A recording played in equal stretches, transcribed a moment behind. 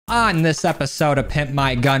On this episode of Pimp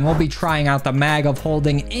My Gun, we'll be trying out the mag of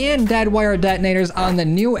holding and dead wire detonators on the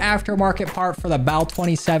new aftermarket part for the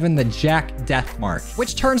MW3, the Jak Deathmarch,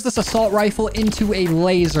 which turns this assault rifle into a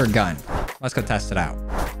laser gun. Let's go test it out.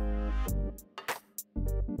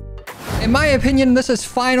 In my opinion, this is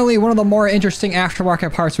finally one of the more interesting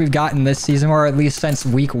aftermarket parts we've gotten this season, or at least since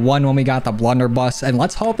week 1 when we got the blunderbuss, and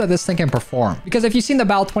let's hope that this thing can perform. Because if you've seen the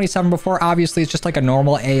MW3 before, obviously it's just like a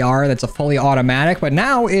normal AR that's a fully automatic, but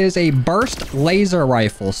now it is a burst laser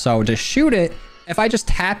rifle. So to shoot it, if I just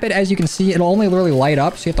tap it, as you can see, it'll only literally light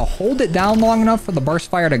up, so you have to hold it down long enough for the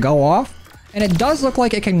burst fire to go off. And it does look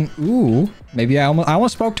like it can... Ooh, maybe I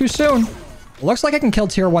almost spoke too soon. Looks like I can kill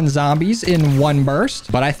tier 1 zombies in one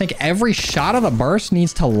burst, but I think every shot of the burst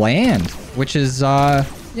needs to land, which is, a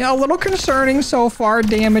little concerning so far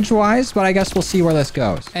damage-wise, but I guess we'll see where this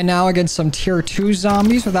goes. And now against some tier 2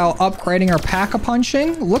 zombies without upgrading or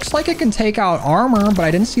pack-a-punching. Looks like it can take out armor, but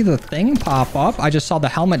I didn't see the thing pop up. I just saw the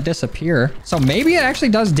helmet disappear. So maybe it actually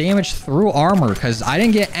does damage through armor, because I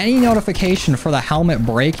didn't get any notification for the helmet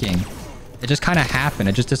breaking. It just kind of happened.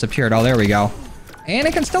 It just disappeared. Oh, there we go. And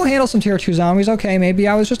it can still handle some tier 2 zombies. Okay, maybe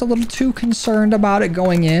I was just a little too concerned about it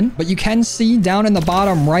going in. But you can see down in the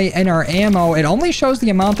bottom right in our ammo, it only shows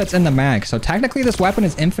the amount that's in the mag. So technically this weapon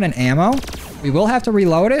is infinite ammo. We will have to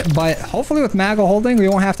reload it, but hopefully with mag holding, we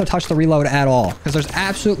won't have to touch the reload at all, because there's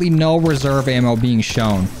absolutely no reserve ammo being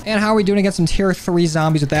shown. And how are we doing against some tier 3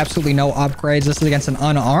 zombies with absolutely no upgrades? This is against an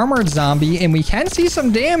unarmored zombie, and we can see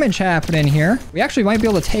some damage happening here. We actually might be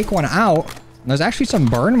able to take one out. There's actually some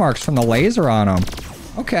burn marks from the laser on him.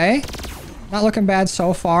 Okay. Not looking bad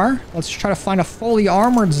so far. Let's try to find a fully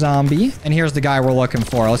armored zombie. And here's the guy we're looking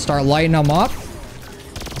for. Let's start lighting him up.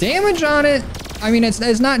 Damage on it. I mean,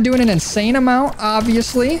 it's not doing an insane amount,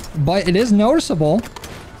 obviously, but it is noticeable.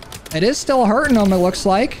 It is still hurting him, it looks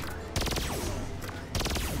like.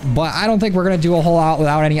 But I don't think we're going to do a whole lot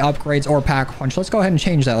without any upgrades or pack punch. Let's go ahead and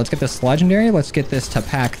change that. Let's get this legendary. Let's get this to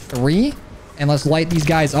pack 3. And let's light these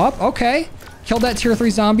guys up. Okay. Killed that tier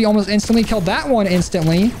 3 zombie almost instantly. Killed that one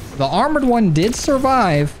instantly. The armored one did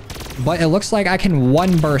survive, but it looks like I can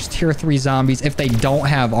one burst tier 3 zombies if they don't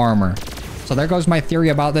have armor. So there goes my theory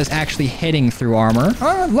about this actually hitting through armor.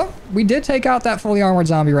 Oh, look, we did take out that fully armored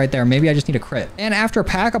zombie right there. Maybe I just need a crit. And after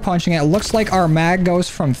pack-a-punching, it looks like our mag goes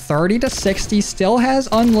from 30 to 60. Still has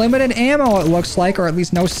unlimited ammo, it looks like, or at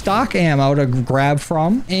least no stock ammo to grab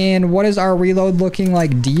from. And what is our reload looking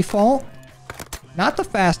like default? Not the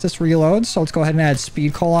fastest reload, so let's go ahead and add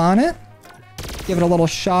speed cola on it. Give it a little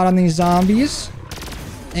shot on these zombies.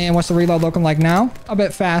 And what's the reload looking like now? A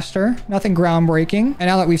bit faster. Nothing groundbreaking. And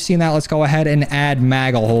now that we've seen that, let's go ahead and add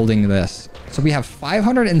maggle holding this. So we have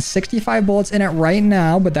 565 bullets in it right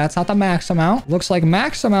now, but that's not the max amount. Looks like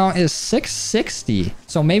max amount is 660.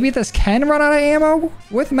 So maybe this can run out of ammo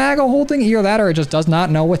with maggle holding. Either that or it just does not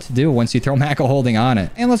know what to do once you throw maggle holding on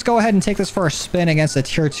it. And let's go ahead and take this for a spin against a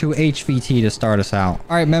tier 2 HVT to start us out.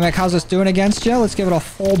 All right, Mimic, how's this doing against you? Let's give it a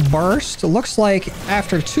full burst. It looks like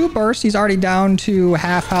after 2 bursts, he's already down to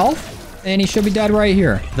half health. And he should be dead right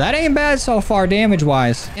here. That ain't bad so far,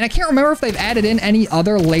 damage-wise. And I can't remember if they've added in any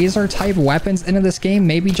other laser-type weapons into this game.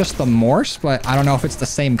 Maybe just the Morse, but I don't know if it's the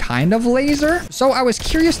same kind of laser. So I was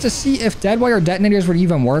curious to see if dead wire detonators would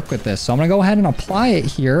even work with this. So I'm going to go ahead and apply it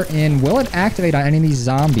here. And will it activate on any of these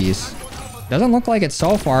zombies? Doesn't look like it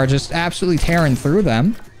so far. Just absolutely tearing through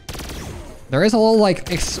them. There is a little,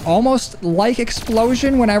 like, almost like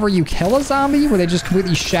explosion whenever you kill a zombie, where they just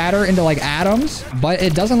completely shatter into, like, atoms. But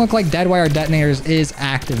it doesn't look like dead wire detonators is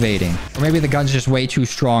activating. Or maybe the gun's just way too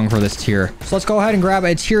strong for this tier. So let's go ahead and grab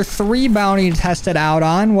a tier 3 bounty to test it out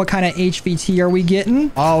on. What kind of HVT are we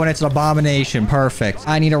getting? Oh, and it's an abomination. Perfect.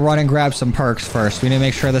 I need to run and grab some perks first. We need to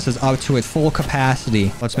make sure this is up to its full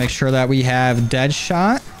capacity. Let's make sure that we have dead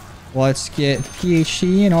shot. Let's get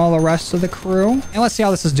PhD and all the rest of the crew. And let's see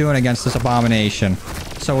how this is doing against this abomination.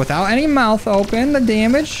 So without any mouth open, the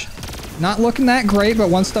damage, not looking that great. But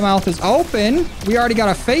once the mouth is open, we already got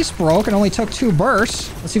a face broke and only took 2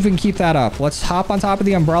 bursts. Let's see if we can keep that up. Let's hop on top of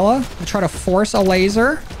the umbrella and try to force a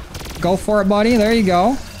laser. Go for it, buddy. There you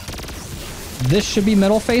go. This should be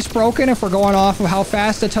middle face broken if we're going off of how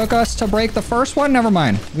fast it took us to break the first one. Never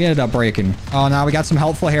mind. We ended up breaking. Oh, now we got some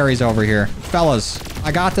helpful Harrys over here. Fellas,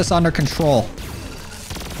 I got this under control.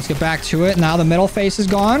 Let's get back to it. Now the middle face is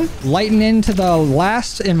gone. Lighten into the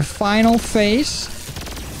last and final face.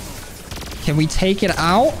 Can we take it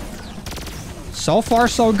out? So far,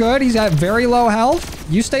 so good. He's at very low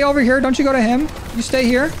health. You stay over here. Don't you go to him. You stay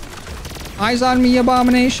here. Eyes on me,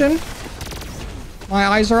 abomination. My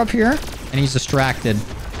eyes are up here. And he's distracted.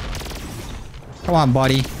 Come on,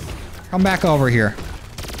 buddy. Come back over here.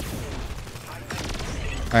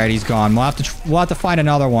 All right, he's gone. We'll have to find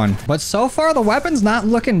another one. But so far, the weapon's not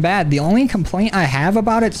looking bad. The only complaint I have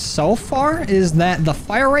about it so far is that the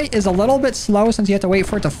fire rate is a little bit slow since you have to wait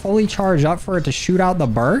for it to fully charge up for it to shoot out the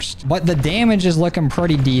burst. But the damage is looking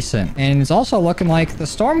pretty decent. And it's also looking like the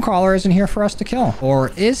Stormcrawler isn't here for us to kill.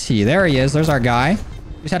 Or is he? There he is. There's our guy.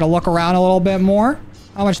 Just had to look around a little bit more.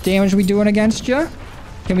 How much damage are we doing against you?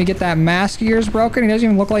 Can we get that mask ears broken? He doesn't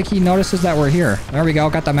even look like he notices that we're here. There we go.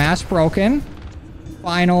 Got the mask broken.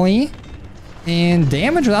 Finally. And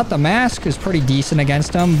damage without the mask is pretty decent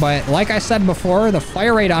against him. But like I said before, the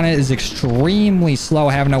fire rate on it is extremely slow,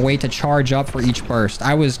 having to wait to charge up for each burst.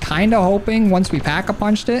 I was kind of hoping once we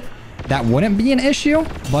pack-a-punched it, that wouldn't be an issue.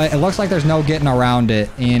 But it looks like there's no getting around it.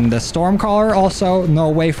 And the Stormcaller, also, no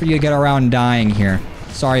way for you to get around dying here.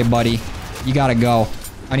 Sorry, buddy. You gotta go.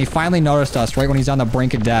 And he finally noticed us right when he's on the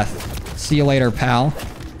brink of death. See you later, pal.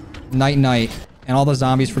 Night-night. And all the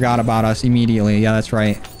zombies forgot about us immediately. Yeah, that's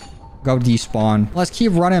right. Go despawn. Let's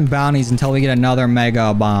keep running bounties until we get another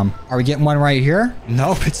mega bomb. Are we getting one right here?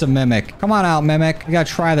 Nope, it's a mimic. Come on out, mimic. We gotta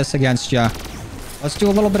try this against you. Let's do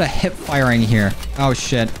a little bit of hip firing here. Oh,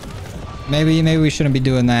 shit. Maybe we shouldn't be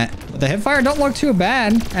doing that. But the hip fire don't look too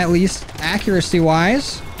bad, at least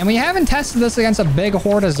accuracy-wise. And we haven't tested this against a big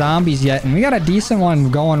horde of zombies yet. And we got a decent one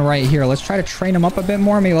going right here. Let's try to train them up a bit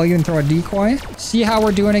more. Maybe I'll even throw a decoy. See how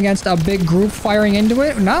we're doing against a big group firing into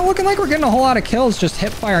it. Not looking like we're getting a whole lot of kills, just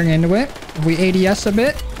hip firing into it. If we ADS a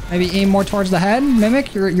bit, maybe aim more towards the head.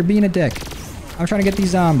 Mimic, you're being a dick. I'm trying to get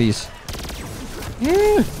these zombies.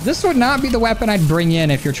 This would not be the weapon I'd bring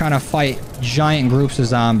in if you're trying to fight giant groups of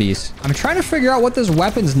zombies. I'm trying to figure out what this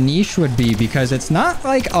weapon's niche would be because it's not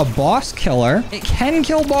like a boss killer. It can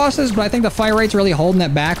kill bosses, but I think the fire rate's really holding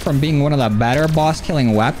it back from being one of the better boss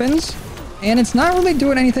killing weapons. And it's not really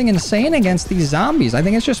doing anything insane against these zombies. I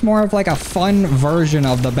think it's just more of like a fun version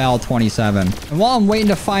of the Bell 27. And while I'm waiting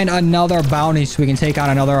to find another bounty so we can take on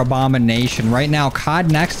another abomination, right now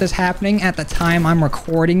COD Next is happening at the time I'm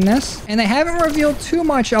recording this. And they haven't revealed too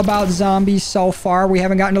much about zombies so far. We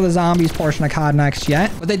haven't gotten to the zombies portion of COD Next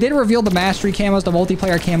yet. But they did reveal the mastery camos. The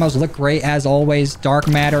multiplayer camos look great as always. Dark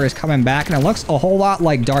Matter is coming back and it looks a whole lot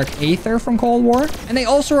like Dark Aether from Cold War. And they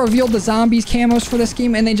also revealed the zombies camos for this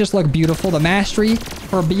game and they just look beautiful. The mastery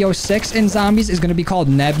for BO6 in zombies is going to be called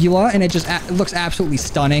Nebula, and it looks absolutely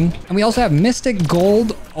stunning. And we also have Mystic,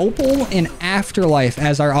 Gold, Opal, and Afterlife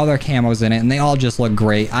as our other camos in it, and they all just look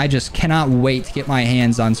great. I just cannot wait to get my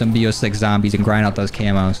hands on some BO6 zombies and grind out those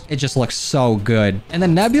camos. It just looks so good. And the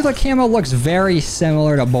Nebula camo looks very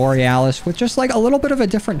similar to Borealis with just like a little bit of a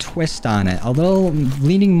different twist on it. A little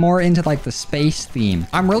leaning more into like the space theme.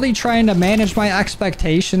 I'm really trying to manage my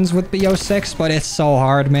expectations with BO6, but it's so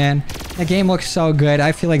hard, man. The game looks so good.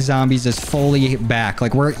 I feel like zombies is fully back.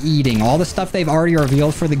 Like, we're eating. All the stuff they've already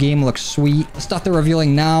revealed for the game looks sweet. The stuff they're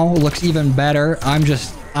revealing now looks even better.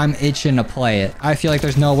 I'm itching to play it. I feel like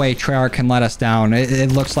there's no way Treyarch can let us down.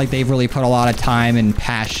 It looks like they've really put a lot of time and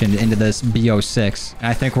passion into this BO6. And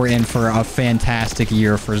I think we're in for a fantastic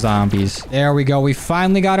year for zombies. There we go. We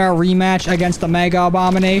finally got our rematch against the Mega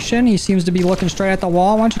Abomination. He seems to be looking straight at the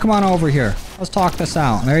wall. Why don't you come on over here? Let's talk this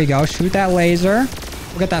out. There you go. Shoot that laser.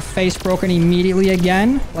 We'll get that face broken immediately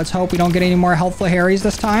again. Let's hope we don't get any more helpful Harrys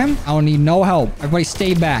this time. I don't need no help. Everybody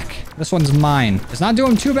stay back. This one's mine. It's not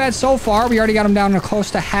doing too bad so far. We already got him down to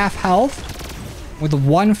close to half health. With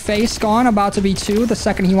one face gone, about to be two. The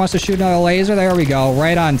second he wants to shoot another laser. There we go.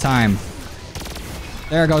 Right on time.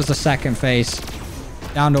 There goes the second face.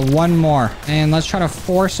 Down to one more. And let's try to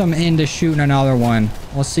force him into shooting another one.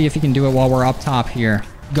 We'll see if he can do it while we're up top here.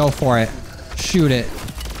 Go for it. Shoot it.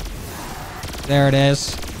 There it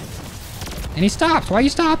is. And he stopped. Why are you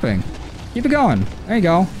stopping? Keep it going. There you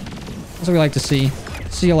go. That's what we like to see.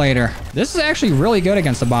 See you later. This is actually really good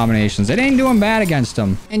against abominations. It ain't doing bad against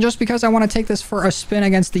them. And just because I want to take this for a spin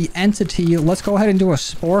against the entity, let's go ahead and do a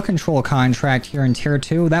spore control contract here in tier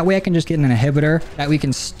 2. That way I can just get an inhibitor that we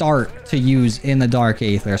can start to use in the Dark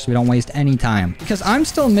Aether so we don't waste any time. Because I'm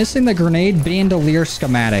still missing the grenade bandolier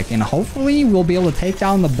schematic, and hopefully we'll be able to take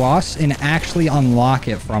down the boss and actually unlock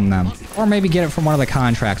it from them. Or maybe get it from one of the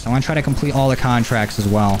contracts. I want to try to complete all the contracts as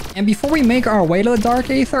well. And before we make our way to the Dark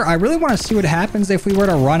Aether, I really want to see what happens if we were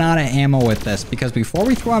to run out of ammo with this, because before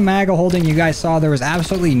we threw on Maga Holding, you guys saw there was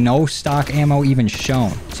absolutely no stock ammo even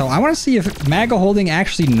shown. So I want to see if Maga Holding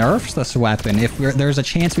actually nerfs this weapon, if there's a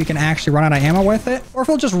chance we can actually run out of ammo with it, or if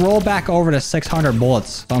we'll just roll back over to 600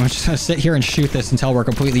 bullets. So I'm just going to sit here and shoot this until we're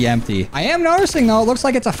completely empty. I am noticing, though, it looks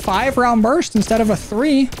like it's a 5-round burst instead of a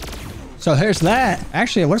 3. So there's that.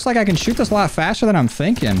 Actually, it looks like I can shoot this a lot faster than I'm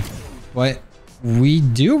thinking. But we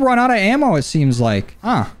do run out of ammo, it seems like.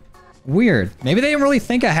 Huh. Weird. Maybe they didn't really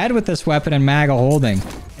think ahead with this weapon and mag holding.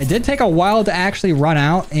 It did take a while to actually run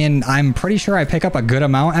out, and I'm pretty sure I pick up a good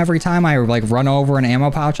amount every time I like run over an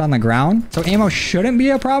ammo pouch on the ground. So ammo shouldn't be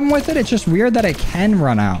a problem with it. It's just weird that it can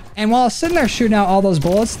run out. And while I was sitting there shooting out all those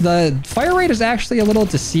bullets, the fire rate is actually a little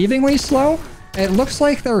deceivingly slow. It looks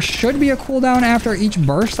like there should be a cooldown after each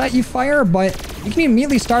burst that you fire, but you can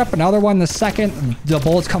immediately start up another one the second the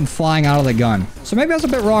bullets come flying out of the gun. So maybe I was a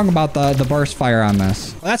bit wrong about the burst fire on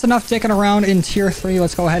this. Well, that's enough dicking around in tier 3.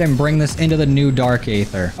 Let's go ahead and bring this into the new Dark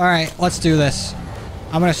Aether. All right, let's do this.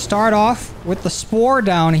 I'm going to start off with the Spore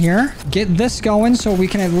down here. Get this going so we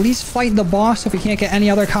can at least fight the boss if we can't get any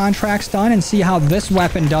other contracts done, and see how this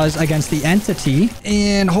weapon does against the entity.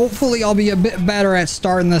 And hopefully I'll be a bit better at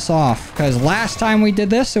starting this off, because last time we did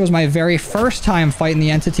this, it was my very first time fighting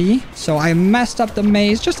the entity. So I messed up the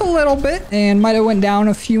maze just a little bit and might have went down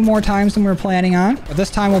a few more times than we were planning on. But this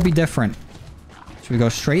time will be different. So we go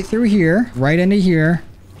straight through here, right into here.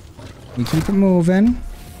 We keep it moving.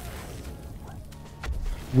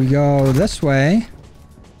 We go this way.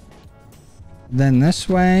 Then this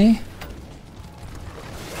way.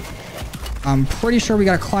 I'm pretty sure we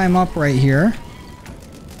gotta climb up right here.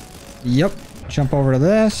 Yep. Jump over to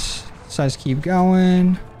this. So let's keep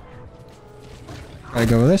going. Gotta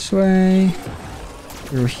go this way.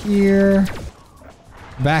 Through here.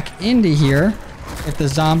 Back into here. If the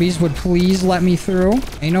zombies would please let me through.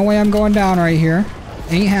 Ain't no way I'm going down right here.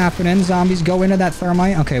 Ain't happening. Zombies, go into that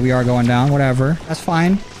thermite. Okay, we are going down. Whatever. That's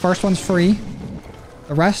fine. First one's free.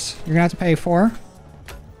 The rest, you're gonna have to pay for.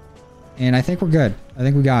 And I think we're good. I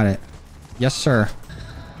think we got it. Yes, sir.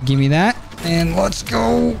 Give me that. And let's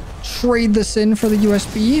go trade this in for the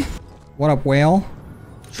USB. What up, whale?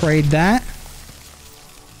 Trade that.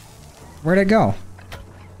 Where'd it go?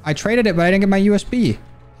 I traded it, but I didn't get my USB.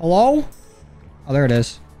 Hello? Oh, there it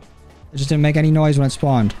is. It just didn't make any noise when it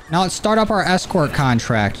spawned. Now let's start up our escort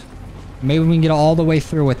contract. Maybe we can get all the way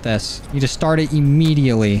through with this. You just start it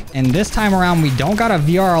immediately. And this time around, we don't got a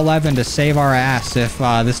VR11 to save our ass if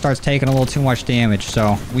this starts taking a little too much damage.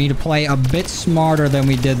 So we need to play a bit smarter than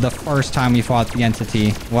we did the first time we fought the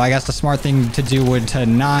entity. Well, I guess the smart thing to do would to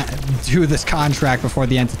not do this contract before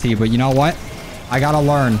the entity. But you know what? I gotta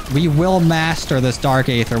learn. We will master this Dark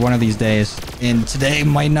Aether one of these days. And today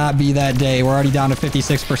might not be that day. We're already down to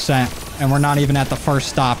 56%. And we're not even at the first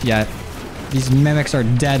stop yet. These mimics are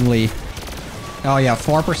deadly. Oh yeah,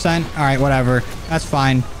 4%? Alright, whatever. That's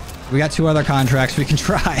fine. We got 2 other contracts we can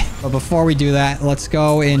try. But before we do that, let's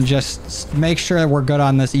go and just make sure that we're good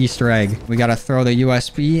on this Easter egg. We gotta throw the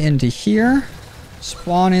USB into here.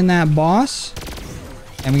 Spawn in that boss.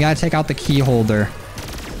 And we gotta take out the key holder.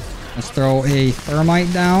 Let's throw a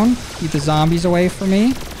thermite down. Keep the zombies away from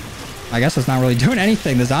me. I guess it's not really doing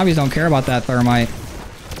anything. The zombies don't care about that thermite.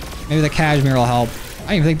 Maybe the cashmere will help. I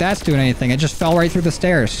don't even think that's doing anything. It just fell right through the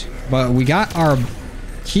stairs. But we got our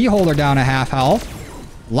key holder down to half health.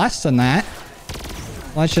 Less than that.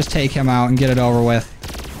 Let's just take him out and get it over with.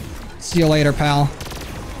 See you later, pal.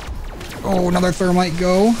 Oh, another thermite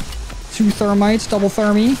go. 2 thermites, double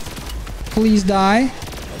thermi. Please die.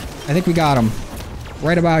 I think we got him.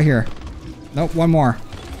 Right about here. Nope, one more.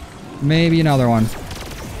 Maybe another one.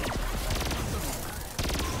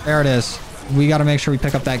 There it is. We got to make sure we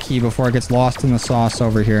pick up that key before it gets lost in the sauce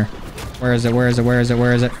over here. Where is it? Where is it? Where is it?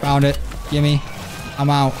 Where is it? Found it. Gimme. I'm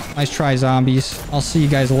out. Nice try, zombies. I'll see you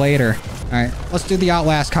guys later. All right, let's do the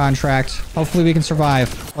Outlast contract. Hopefully we can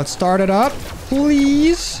survive. Let's start it up,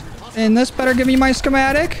 please. And this better give me my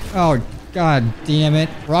schematic. Oh, God damn it.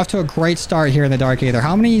 We're off to a great start here in the Dark Aether.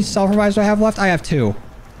 How many self-revives do I have left? I have 2.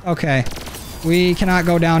 Okay. We cannot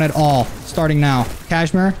go down at all. Starting now.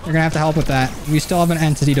 Kashmir, you're gonna have to help with that. We still have an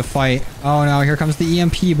entity to fight. Oh no, here comes the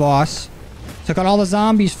EMP boss. Took out all the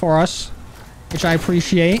zombies for us, which I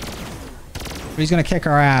appreciate. But he's gonna kick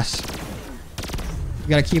our ass. We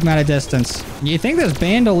gotta keep him at a distance. You think this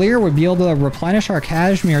bandolier would be able to replenish our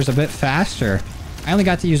Kashmirs a bit faster? I only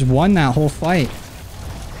got to use 1 that whole fight.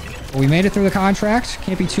 But we made it through the contract.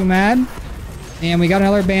 Can't be too mad. And we got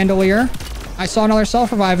another bandolier. I saw another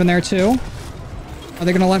self-revive in there too. Are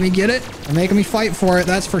they gonna let me get it? They're making me fight for it,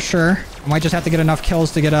 that's for sure. I might just have to get enough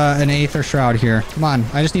kills to get an Aether Shroud here. Come on,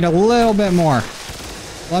 I just need a little bit more.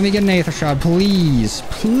 Let me get an Aether Shroud, please.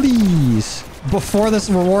 Please. Before this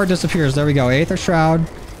reward disappears. There we go, Aether Shroud.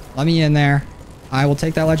 Let me in there. I will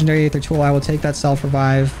take that Legendary Aether Tool. I will take that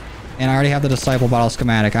self-revive. And I already have the Disciple Bottle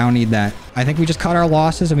schematic. I don't need that. I think we just cut our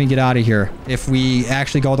losses and we get out of here. If we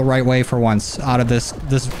actually go the right way for once out of this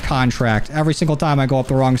contract. Every single time I go up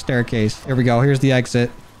the wrong staircase. Here we go. Here's the exit.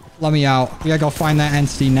 Let me out. We gotta go find that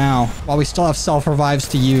entity now. While we still have self-revives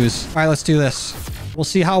to use. Alright, let's do this. We'll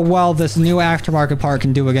see how well this new aftermarket part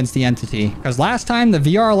can do against the entity. Because last time, the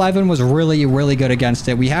VR11 was really, really good against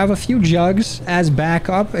it. We have a few jugs as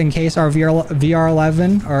backup in case our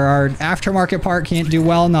VR11 or our aftermarket part can't do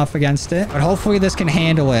well enough against it. But hopefully this can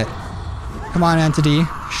handle it. Come on, entity.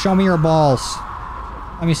 Show me your balls.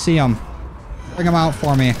 Let me see them. Bring them out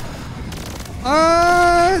for me.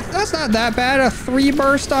 That's not that bad. A 3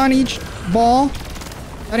 burst on each ball.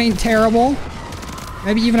 That ain't terrible.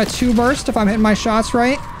 Maybe even a 2 burst if I'm hitting my shots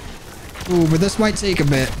right. Ooh, but this might take a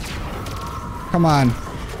bit. Come on.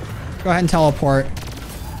 Go ahead and teleport.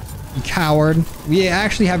 You coward. We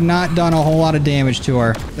actually have not done a whole lot of damage to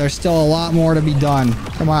her. There's still a lot more to be done.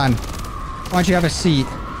 Come on. Why don't you have a seat?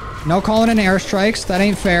 No calling in airstrikes. That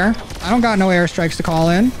ain't fair. I don't got no airstrikes to call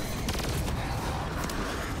in.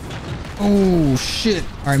 Oh, shit.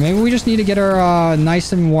 All right, maybe we just need to get her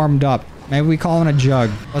nice and warmed up. Maybe we call in a jug.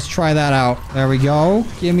 Let's try that out. There we go.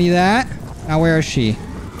 Give me that. Now, where is she?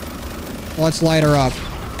 Let's light her up.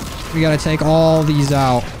 We gotta take all these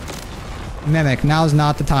out. Mimic. Now's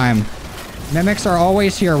not the time. Mimics are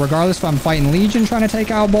always here, regardless if I'm fighting Legion trying to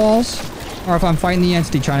take out balls, or if I'm fighting the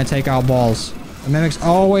entity trying to take out balls. The mimics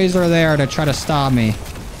always are there to try to stop me.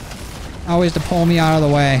 Always to pull me out of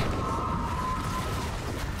the way.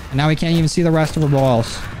 And now we can't even see the rest of her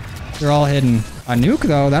balls. They're all hidden. A nuke,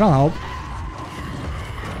 though, that'll help.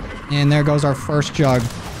 And there goes our first jug.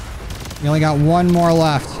 We only got one more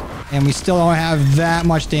left. And we still don't have that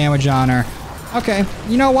much damage on her. Okay,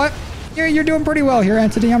 you know what? You're doing pretty well here,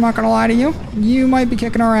 entity. I'm not gonna lie to you. You might be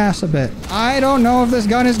kicking our ass a bit. I don't know if this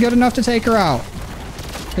gun is good enough to take her out.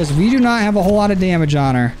 Because we do not have a whole lot of damage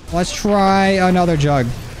on her. Let's try another jug.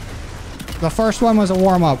 The first one was a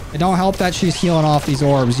warm-up. It don't help that she's healing off these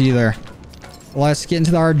orbs either. Let's get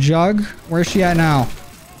into our jug. Where's she at now?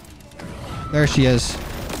 There she is.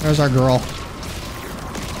 There's our girl.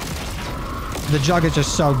 The jug is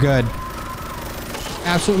just so good.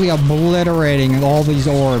 Absolutely obliterating all these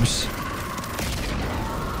orbs.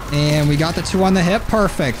 And we got the 2 on the hip.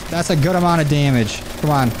 Perfect. That's a good amount of damage. Come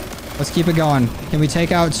on. Let's keep it going. Can we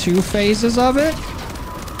take out 2 phases of it?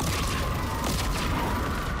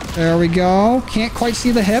 There we go. Can't quite see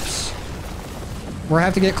the hips. We'll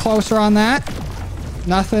have to get closer on that.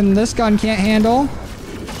 Nothing this gun can't handle.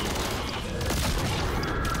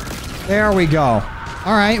 There we go.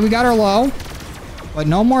 Alright, we got her low. But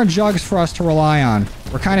no more jugs for us to rely on.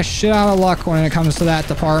 We're kind of shit out of luck when it comes to that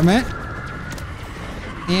department.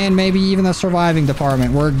 And maybe even the surviving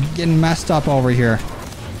department. We're getting messed up over here.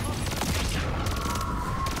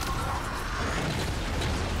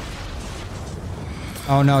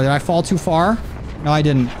 Oh no, did I fall too far? No, I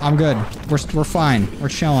didn't. I'm good. We're fine. We're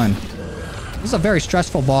chilling. This is a very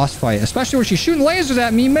stressful boss fight, especially when she's shooting lasers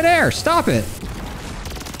at me midair. Stop it.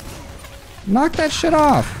 Knock that shit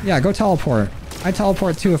off. Yeah, go teleport. I'd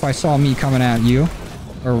teleport too if I saw me coming at you.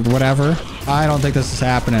 Or whatever. I don't think this is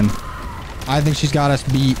happening. I think she's got us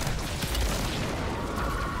beat.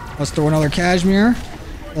 Let's throw another Cashmere.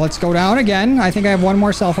 Let's go down again. I think I have one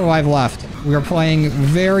more self-revive left. We are playing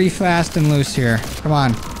very fast and loose here. Come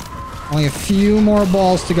on. Only a few more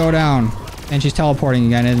balls to go down. And she's teleporting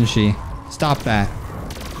again, isn't she? Stop that.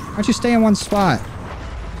 Why don't you stay in one spot?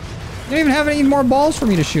 You don't even have any more balls for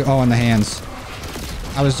me to shoot. Oh, in the hands.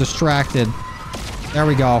 I was distracted. There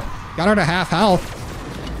we go. Got her to half health.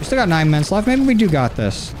 We still got 9 minutes left. Maybe we do got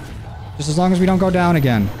this. Just as long as we don't go down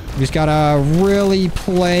again. We just gotta really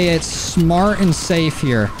play it smart and safe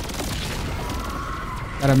here.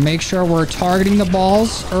 Gotta make sure we're targeting the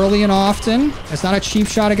balls early and often. It's not a cheap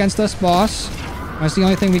shot against this boss. That's the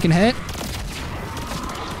only thing we can hit.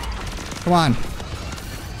 Come on.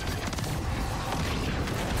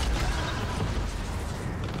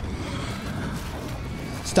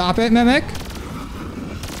 Stop it, Mimic.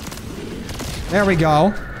 There we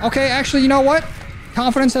go. Okay, actually, you know what?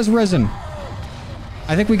 Confidence has risen.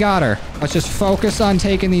 I think we got her. Let's just focus on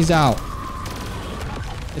taking these out.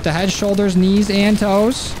 Get the head, shoulders, knees, and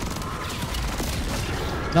toes.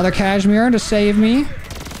 Another Cashmere to save me.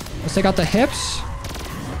 Let's take out the hips.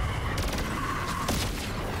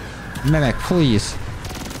 Mimic, please.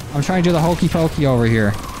 I'm trying to do the hokey pokey over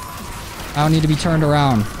here. I don't need to be turned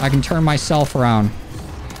around. I can turn myself around.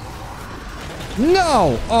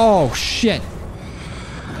 No! Oh, shit.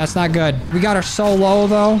 That's not good. We got her so low,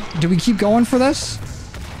 though. Do we keep going for this?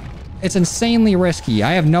 It's insanely risky.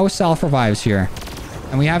 I have no self-revives here.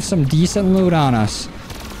 And we have some decent loot on us.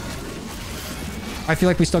 I feel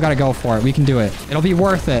like we still gotta go for it. We can do it. It'll be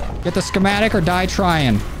worth it. Get the schematic or die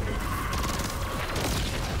trying.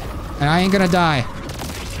 And I ain't gonna die.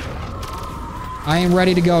 I ain't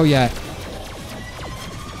ready to go yet.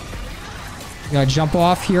 You gotta jump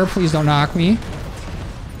off here. Please don't knock me.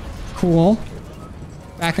 Cool.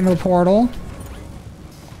 Back into the portal.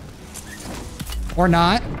 Or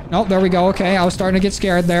not. Nope, there we go. Okay, I was starting to get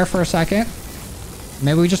scared there for a second.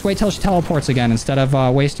 Maybe we just wait till she teleports again instead of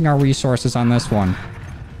wasting our resources on this one.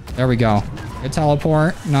 There we go. Good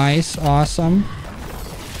teleport. Nice. Awesome.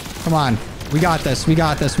 Come on. We got this. We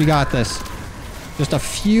got this. We got this. Just a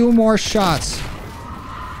few more shots.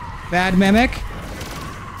 Bad Mimic.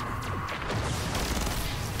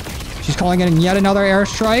 She's calling in yet another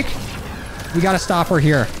airstrike. We gotta stop her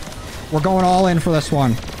here. We're going all in for this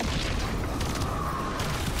one.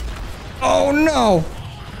 Oh, no.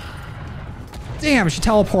 Damn, she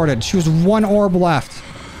teleported. She was one orb left.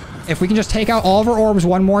 If we can just take out all of her orbs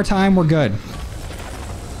one more time, we're good.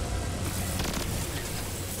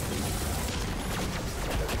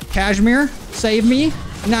 Kashmir, save me.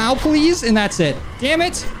 Now, please. And that's it. Damn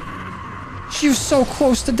it. She was so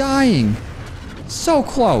close to dying. So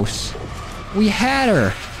close. We had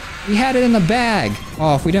her. We had it in the bag.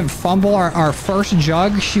 Oh, if we didn't fumble our first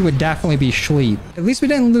jug, she would definitely be sleep. At least we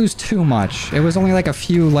didn't lose too much. It was only like a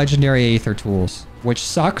few legendary Aether tools, which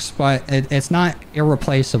sucks, but it's not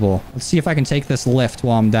irreplaceable. Let's see if I can take this lift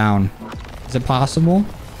while I'm down. Is it possible?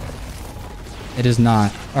 It is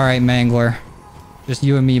not. All right, Mangler. Just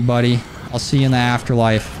you and me, buddy. I'll see you in the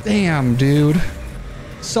afterlife. Damn, dude.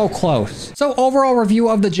 So close. So overall review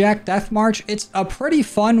of the Jak Deathmarch, it's a pretty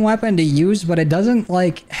fun weapon to use, but it doesn't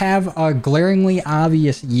like have a glaringly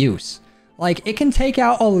obvious use. Like it can take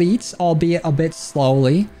out elites, albeit a bit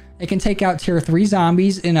slowly. It can take out tier 3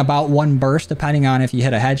 zombies in about one burst, depending on if you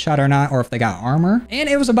hit a headshot or not, or if they got armor. And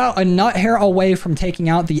it was about a nut hair away from taking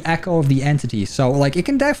out the echo of the entity. So like it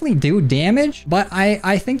can definitely do damage, but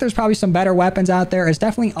I think there's probably some better weapons out there. It's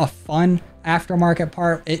definitely a fun aftermarket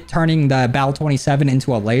part, it turning the Bal 27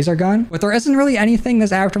 into a laser gun. But there isn't really anything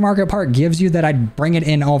this aftermarket part gives you that I'd bring it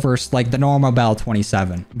in over like the normal Bal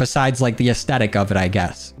 27, besides like the aesthetic of it, I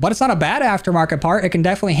guess. But it's not a bad aftermarket part. It can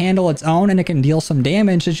definitely handle its own and it can deal some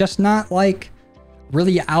damage. It's just not like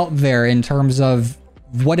really out there in terms of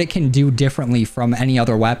what it can do differently from any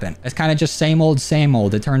other weapon. It's kind of just same old, same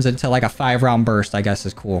old. It turns into like a 5-round burst, I guess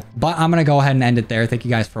is cool. But I'm going to go ahead and end it there. Thank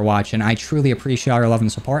you guys for watching. I truly appreciate all your love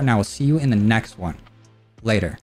and support, and I will see you in the next one. Later.